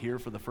allows them to hear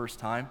for the first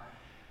time?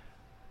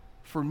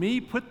 For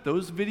me, put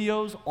those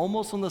videos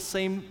almost on the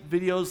same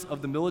videos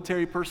of the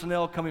military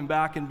personnel coming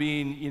back and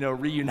being,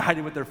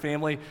 reunited with their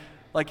family.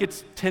 Like,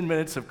 it's 10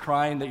 minutes of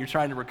crying that you're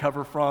trying to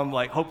recover from.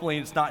 Like, hopefully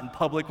it's not in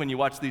public when you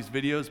watch these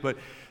videos, but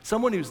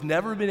someone who's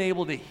never been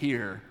able to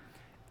hear,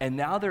 and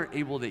now they're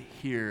able to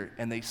hear,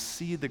 and they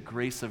see the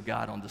grace of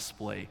God on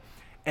display.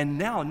 And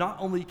now, not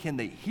only can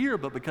they hear,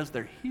 but because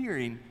their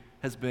hearing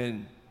has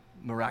been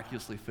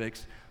miraculously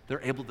fixed,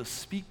 they're able to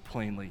speak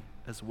plainly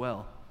as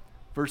well.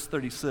 Verse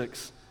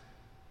 36,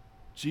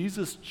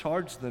 Jesus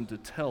charged them to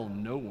tell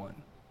no one.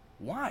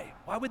 Why?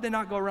 Why would they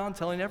not go around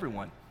telling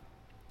everyone?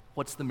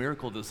 What's the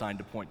miracle designed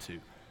to point to?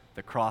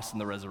 The cross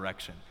and the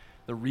resurrection.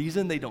 The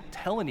reason they don't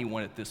tell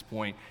anyone at this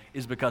point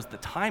is because the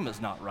time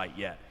is not right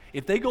yet.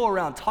 If they go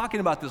around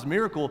talking about this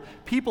miracle,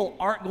 people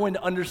aren't going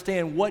to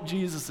understand what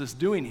Jesus is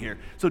doing here.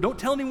 So don't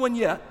tell anyone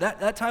yet.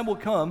 That time will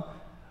come.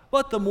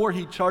 But the more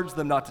he charged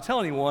them not to tell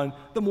anyone,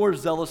 the more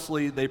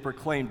zealously they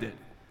proclaimed it.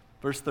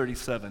 Verse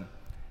 37,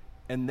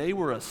 and they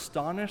were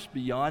astonished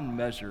beyond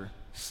measure,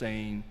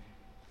 saying,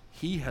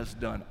 he has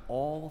done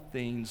all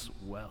things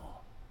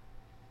well.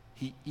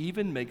 He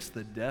even makes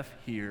the deaf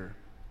hear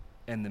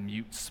and the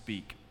mute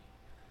speak.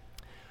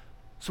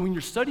 So when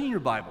you're studying your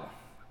Bible,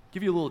 I'll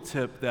give you a little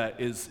tip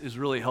that is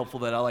really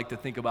helpful that I like to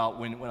think about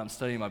when I'm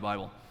studying my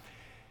Bible.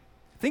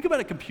 Think about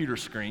a computer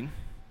screen.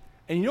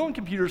 And on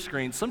computer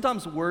screens,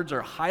 sometimes words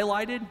are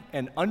highlighted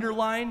and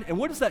underlined. And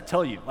what does that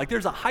tell you? Like,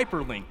 there's a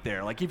hyperlink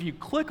there. Like, if you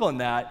click on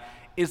that,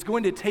 it's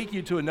going to take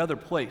you to another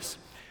place.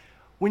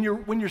 When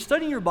you're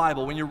studying your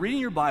Bible, when you're reading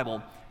your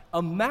Bible,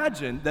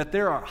 imagine that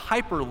there are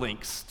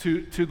hyperlinks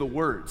to the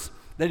words,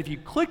 that if you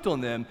clicked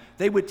on them,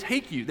 they would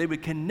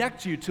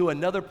connect you to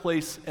another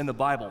place in the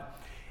Bible.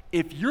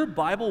 If your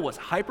Bible was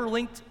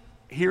hyperlinked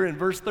here in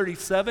verse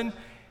 37,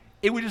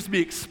 it would just be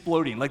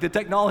exploding. Like, the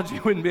technology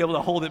wouldn't be able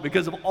to hold it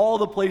because of all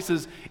the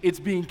places it's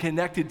being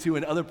connected to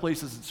in other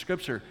places in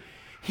Scripture.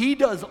 He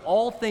does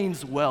all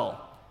things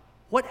well.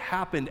 What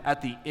happened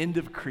at the end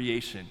of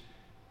creation?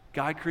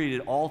 God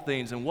created all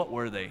things, and what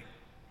were they?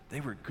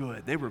 They were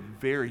good. They were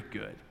very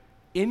good.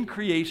 In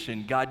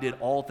creation, God did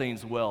all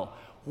things well.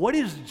 What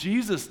is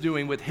Jesus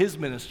doing with his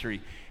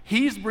ministry?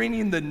 He's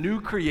bringing the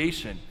new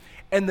creation.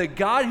 And the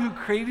God who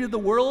created the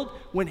world,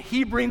 when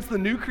he brings the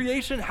new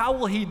creation, how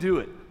will he do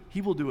it?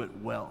 He will do it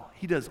well.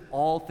 He does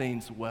all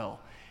things well.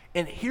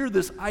 And here,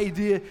 this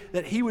idea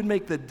that he would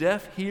make the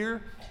deaf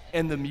hear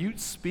and the mute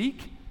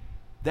speak,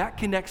 That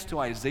connects to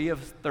Isaiah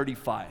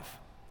 35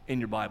 in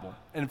your Bible.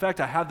 And in fact,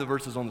 I have the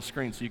verses on the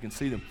screen so you can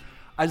see them.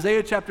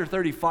 Isaiah chapter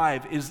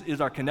 35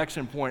 is our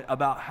connection point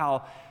about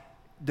how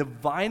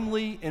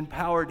divinely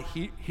empowered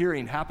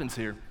hearing happens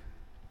here.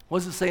 What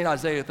does it say in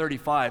Isaiah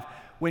 35?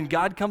 When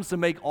God comes to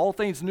make all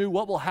things new,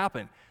 what will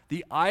happen?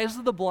 The eyes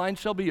of the blind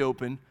shall be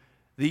opened,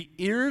 the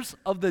ears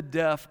of the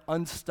deaf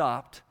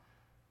unstopped.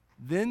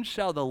 Then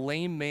shall the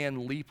lame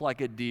man leap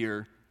like a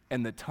deer,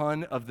 and the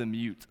tongue of the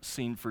mute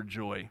sing for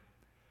joy.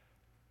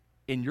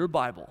 In your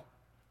Bible,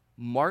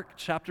 Mark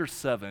chapter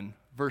 7,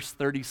 verse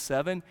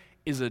 37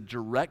 is a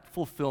direct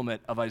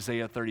fulfillment of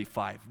Isaiah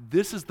 35.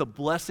 This is the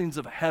blessings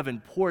of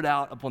heaven poured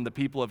out upon the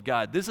people of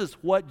God. This is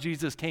what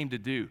Jesus came to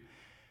do.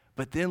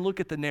 But then look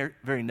at the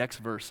very next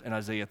verse in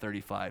Isaiah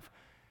 35.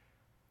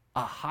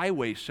 A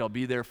highway shall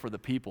be there for the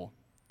people,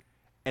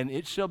 and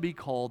it shall be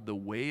called the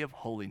way of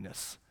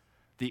holiness.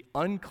 The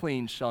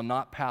unclean shall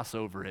not pass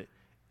over it.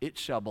 It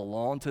shall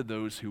belong to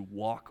those who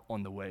walk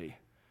on the way.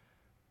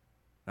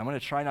 I'm going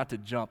to try not to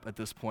jump at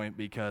this point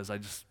because I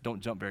just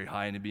don't jump very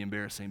high and it'd be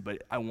embarrassing,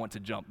 but I want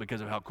to jump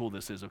because of how cool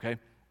this is, okay?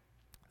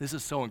 This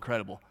is so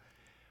incredible.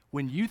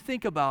 When you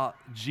think about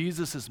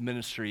Jesus'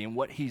 ministry and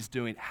what he's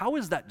doing, how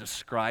is that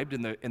described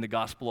in the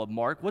Gospel of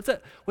Mark? What's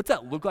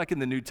that look like in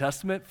the New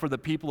Testament for the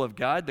people of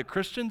God, the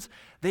Christians?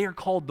 They are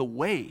called the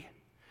way.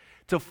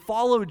 To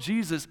follow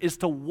Jesus is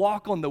to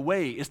walk on the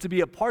way, is to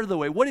be a part of the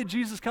way. What did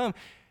Jesus come?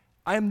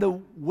 I am the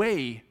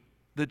way,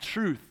 the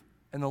truth,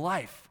 and the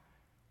life.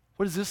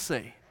 What does this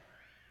say?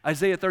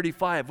 Isaiah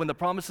 35, when the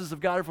promises of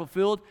God are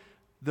fulfilled,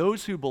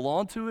 those who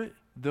belong to it,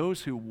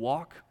 those who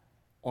walk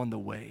on the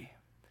way.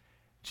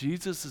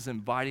 Jesus is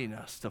inviting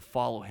us to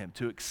follow him,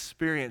 to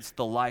experience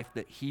the life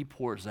that he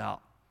pours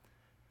out.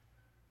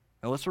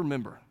 Now let's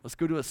remember, let's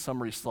go to a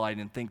summary slide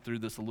and think through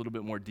this a little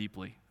bit more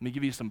deeply. Let me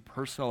give you some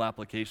personal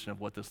application of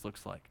what this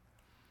looks like.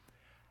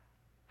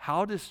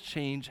 How does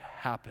change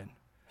happen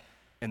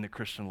in the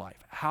Christian life?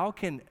 How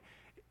can,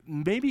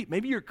 maybe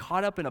you're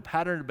caught up in a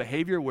pattern of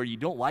behavior where you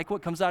don't like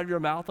what comes out of your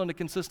mouth on a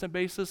consistent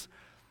basis.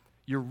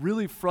 You're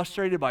really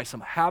frustrated by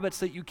some habits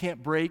that you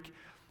can't break,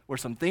 or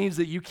some things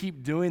that you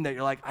keep doing that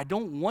you're like, I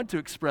don't want to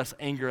express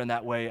anger in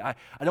that way. I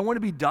don't want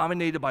to be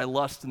dominated by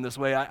lust in this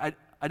way.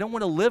 I don't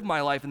want to live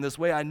my life in this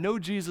way. I know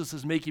Jesus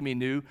is making me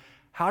new.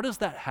 How does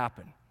that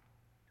happen?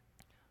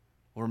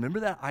 Well,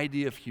 remember that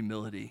idea of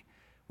humility.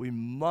 We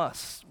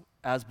must,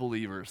 as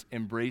believers,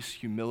 embrace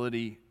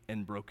humility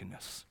and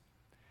brokenness.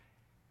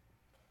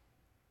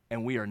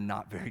 And we are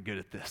not very good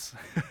at this.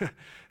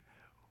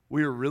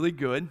 We are really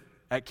good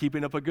at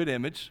keeping up a good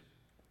image.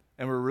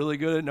 And we're really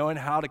good at knowing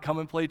how to come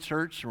and play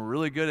church, and we're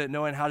really good at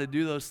knowing how to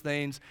do those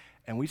things,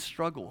 and we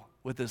struggle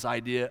with this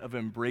idea of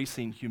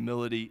embracing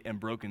humility and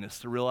brokenness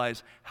to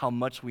realize how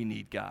much we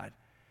need God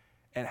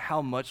and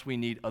how much we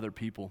need other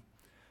people.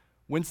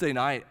 Wednesday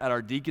night at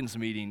our deacons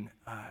meeting,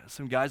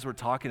 some guys were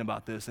talking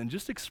about this and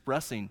just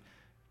expressing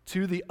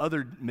to the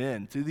other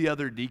men, to the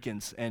other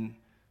deacons, and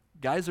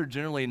guys are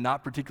generally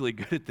not particularly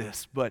good at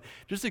this, but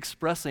just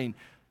expressing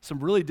some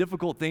really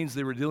difficult things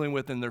they were dealing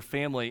with in their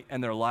family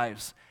and their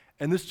lives.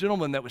 And this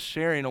gentleman that was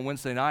sharing on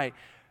Wednesday night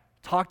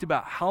talked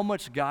about how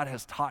much God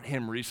has taught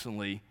him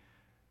recently,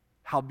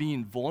 how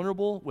being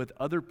vulnerable with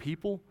other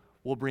people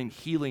will bring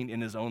healing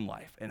in his own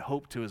life and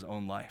hope to his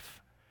own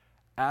life.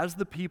 As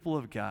the people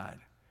of God,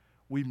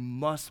 we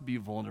must be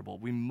vulnerable.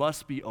 We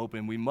must be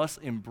open. We must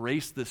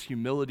embrace this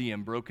humility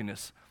and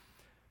brokenness,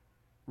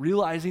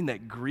 realizing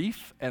that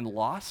grief and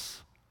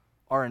loss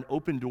are an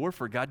open door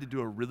for God to do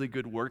a really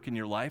good work in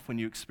your life when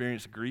you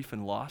experience grief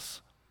and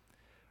loss.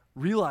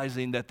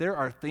 Realizing that there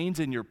are things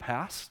in your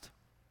past,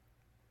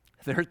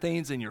 there are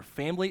things in your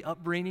family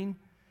upbringing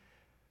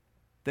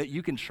that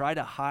you can try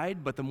to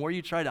hide, but the more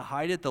you try to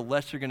hide it, the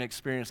less you're going to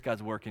experience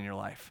God's work in your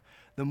life.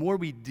 The more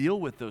we deal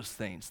with those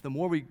things, the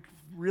more we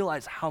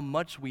realize how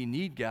much we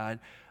need God,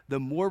 the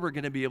more we're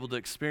going to be able to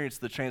experience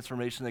the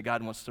transformation that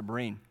God wants to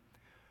bring.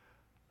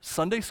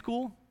 Sunday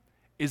school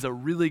is a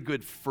really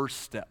good first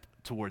step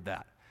toward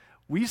that.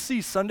 We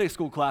see Sunday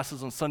school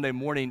classes on Sunday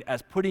morning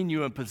as putting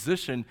you in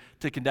position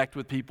to connect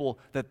with people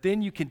that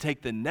then you can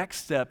take the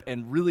next step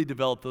and really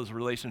develop those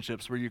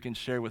relationships where you can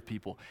share with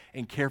people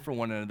and care for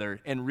one another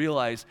and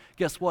realize,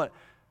 guess what?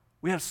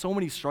 We have so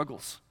many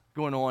struggles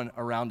going on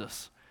around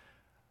us.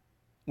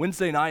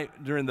 Wednesday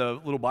night, during the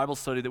little Bible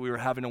study that we were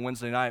having on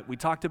Wednesday night, we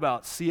talked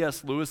about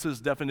C.S.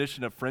 Lewis's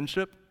definition of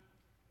friendship.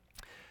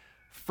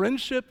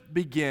 Friendship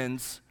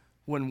begins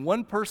when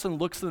one person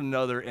looks at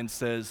another and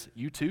says,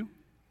 you too?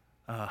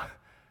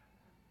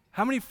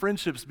 How many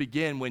friendships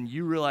begin when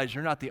you realize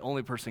you're not the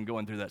only person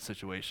going through that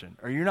situation,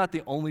 or you're not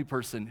the only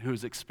person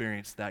who's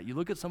experienced that? You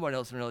look at somebody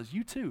else and realize,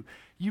 you too,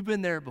 you've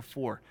been there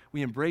before.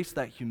 We embrace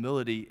that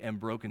humility and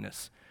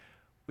brokenness.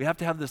 We have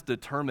to have this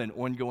determined,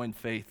 ongoing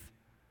faith.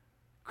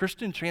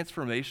 Christian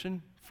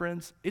transformation,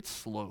 friends, it's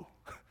slow.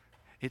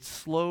 It's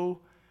slow,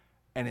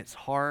 and it's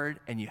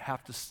hard, and you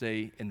have to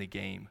stay in the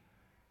game.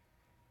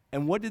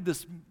 And what did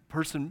this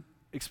person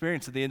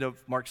experience at the end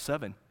of Mark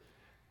 7?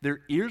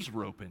 Their ears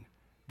were open.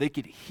 They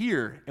could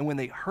hear, and when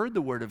they heard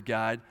the word of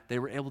God, they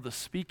were able to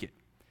speak it.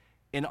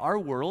 In our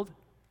world,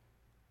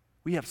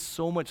 we have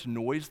so much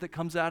noise that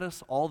comes at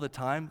us all the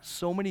time,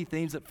 so many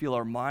things that fill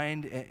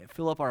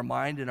up our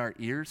mind and our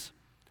ears.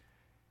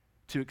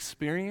 To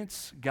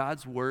experience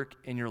God's work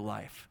in your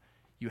life,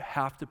 you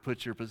have to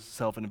put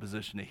yourself in a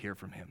position to hear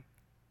from him,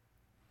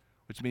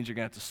 which means you're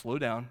going to have to slow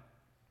down,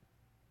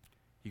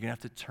 you're going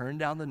to have to turn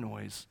down the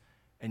noise,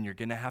 and you're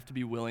going to have to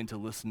be willing to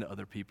listen to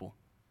other people.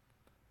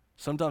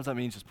 Sometimes that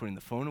means just putting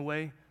the phone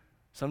away.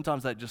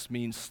 Sometimes that just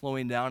means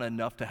slowing down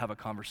enough to have a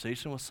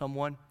conversation with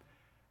someone.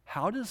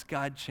 How does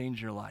God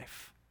change your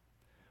life?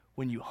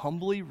 When you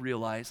humbly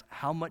realize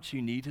how much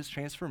you need his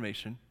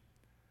transformation,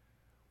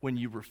 when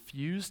you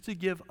refuse to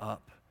give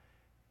up,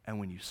 and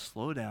when you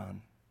slow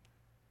down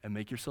and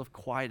make yourself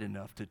quiet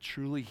enough to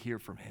truly hear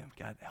from him.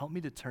 God, help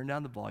me to turn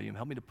down the volume.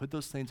 Help me to put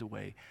those things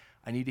away.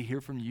 I need to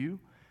hear from you.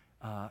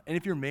 And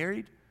if you're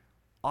married,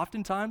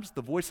 oftentimes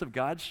the voice of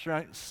God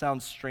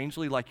sounds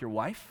strangely like your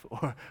wife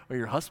or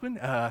your husband.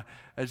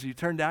 As you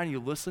turn down and you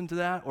listen to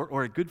that,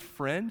 or a good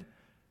friend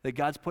that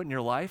God's put in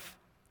your life,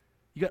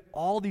 you got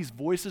all these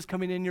voices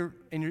coming in your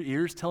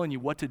ears telling you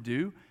what to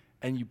do,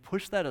 and you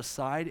push that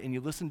aside and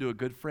you listen to a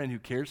good friend who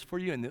cares for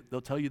you, and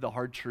they'll tell you the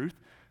hard truth.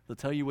 They'll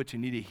tell you what you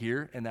need to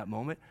hear in that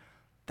moment.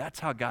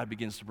 That's how God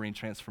begins to bring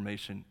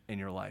transformation in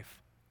your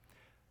life.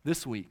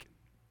 This week,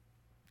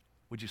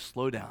 would you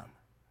slow down?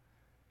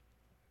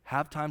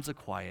 Have times of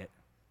quiet.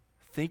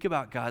 Think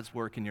about God's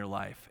work in your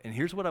life. And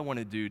here's what I want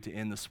to do to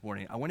end this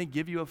morning. I want to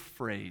give you a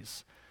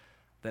phrase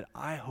that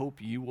I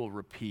hope you will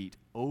repeat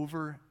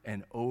over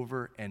and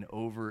over and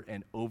over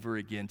and over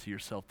again to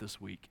yourself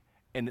this week.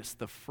 And it's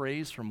the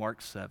phrase from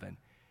Mark 7,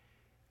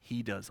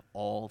 he does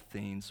all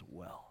things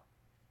well.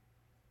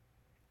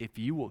 If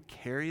you will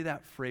carry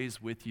that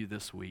phrase with you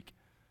this week,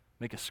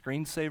 make a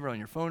screensaver on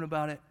your phone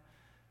about it,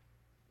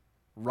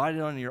 write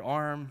it on your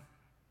arm.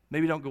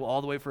 Maybe don't go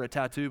all the way for a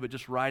tattoo, but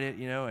just write it,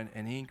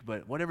 and ink,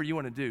 but whatever you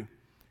want to do.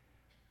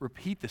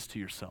 Repeat this to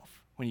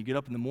yourself. When you get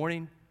up in the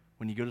morning,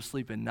 when you go to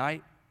sleep at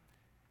night,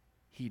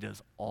 he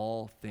does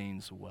all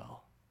things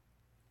well.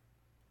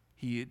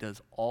 He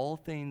does all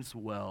things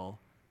well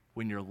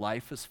when your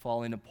life is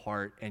falling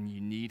apart and you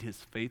need his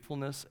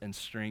faithfulness and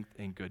strength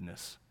and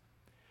goodness.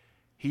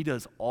 He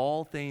does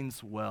all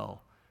things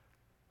well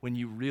when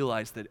you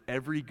realize that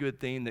every good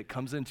thing that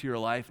comes into your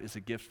life is a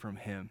gift from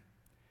him.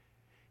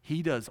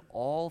 He does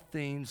all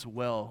things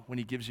well when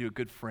he gives you a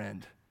good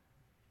friend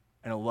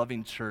and a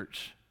loving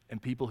church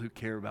and people who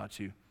care about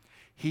you.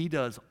 He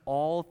does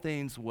all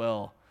things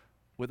well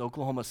with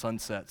Oklahoma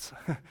sunsets,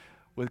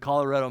 with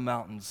Colorado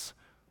mountains,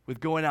 with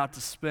going out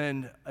to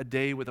spend a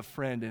day with a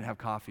friend and have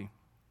coffee.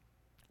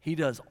 He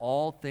does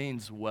all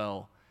things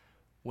well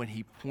when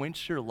he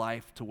points your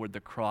life toward the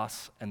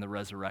cross and the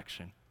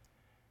resurrection.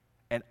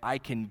 And I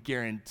can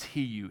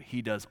guarantee you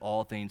he does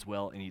all things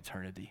well in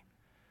eternity.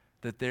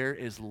 That there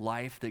is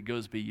life that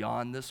goes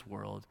beyond this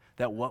world,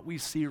 that what we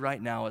see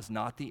right now is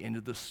not the end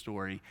of the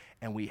story,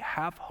 and we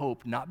have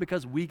hope not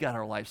because we got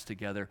our lives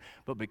together,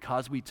 but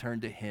because we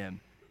turn to him.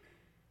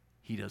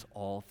 He does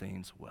all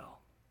things well.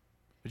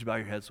 Would you bow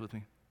your heads with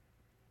me?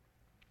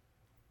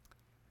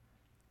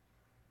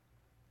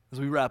 As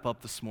we wrap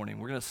up this morning,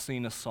 we're going to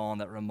sing a song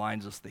that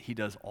reminds us that he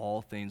does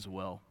all things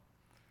well.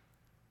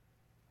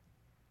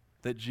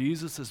 That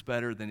Jesus is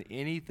better than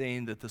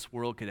anything that this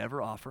world could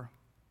ever offer.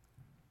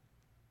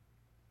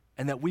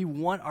 And that we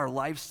want our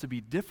lives to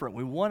be different.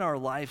 We want our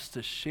lives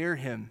to share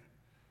him,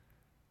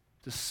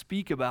 to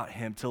speak about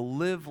him, to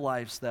live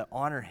lives that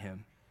honor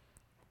him.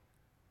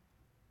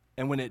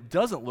 And when it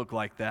doesn't look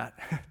like that,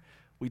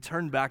 we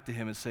turn back to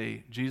him and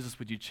say, Jesus,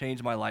 would you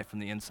change my life from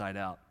the inside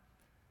out?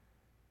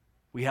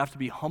 We have to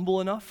be humble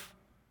enough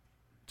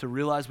to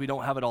realize we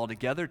don't have it all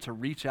together, to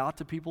reach out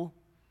to people.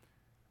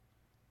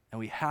 And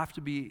we have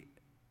to be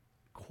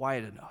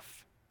quiet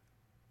enough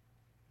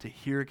to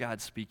hear God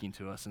speaking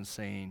to us and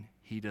saying,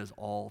 he does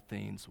all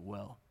things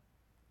well.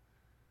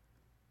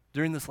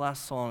 During this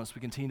last song, as we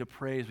continue to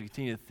pray, as we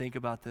continue to think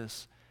about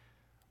this,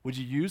 would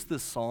you use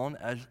this song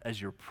as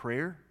your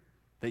prayer,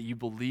 that you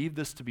believe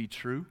this to be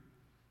true?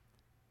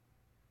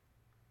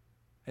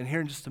 And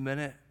here in just a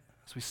minute,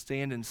 as we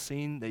stand and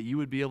sing, that you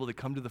would be able to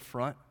come to the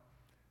front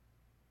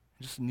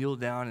and just kneel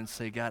down and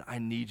say, God, I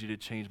need you to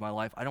change my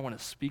life. I don't want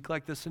to speak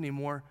like this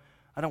anymore.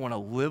 I don't want to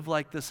live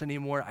like this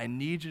anymore. I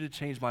need you to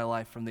change my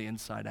life from the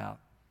inside out.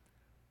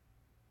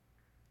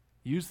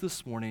 Use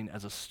this morning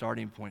as a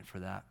starting point for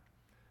that.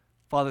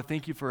 Father,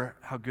 thank you for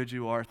how good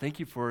you are. Thank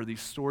you for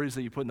these stories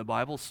that you put in the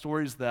Bible,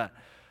 stories that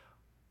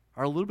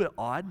are a little bit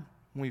odd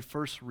when we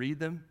first read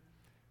them,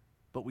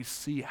 but we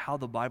see how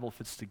the Bible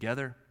fits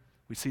together.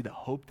 We see the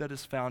hope that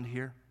is found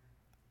here.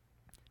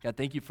 God,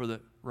 thank you for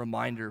the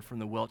reminder from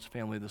the Welch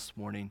family this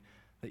morning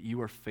that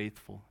you are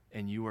faithful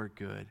and you are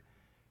good.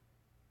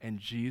 And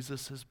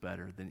Jesus is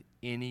better than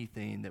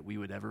anything that we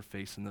would ever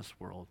face in this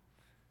world.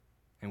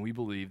 And we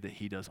believe that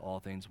he does all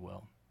things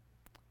well.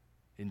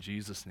 In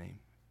Jesus' name,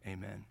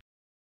 amen.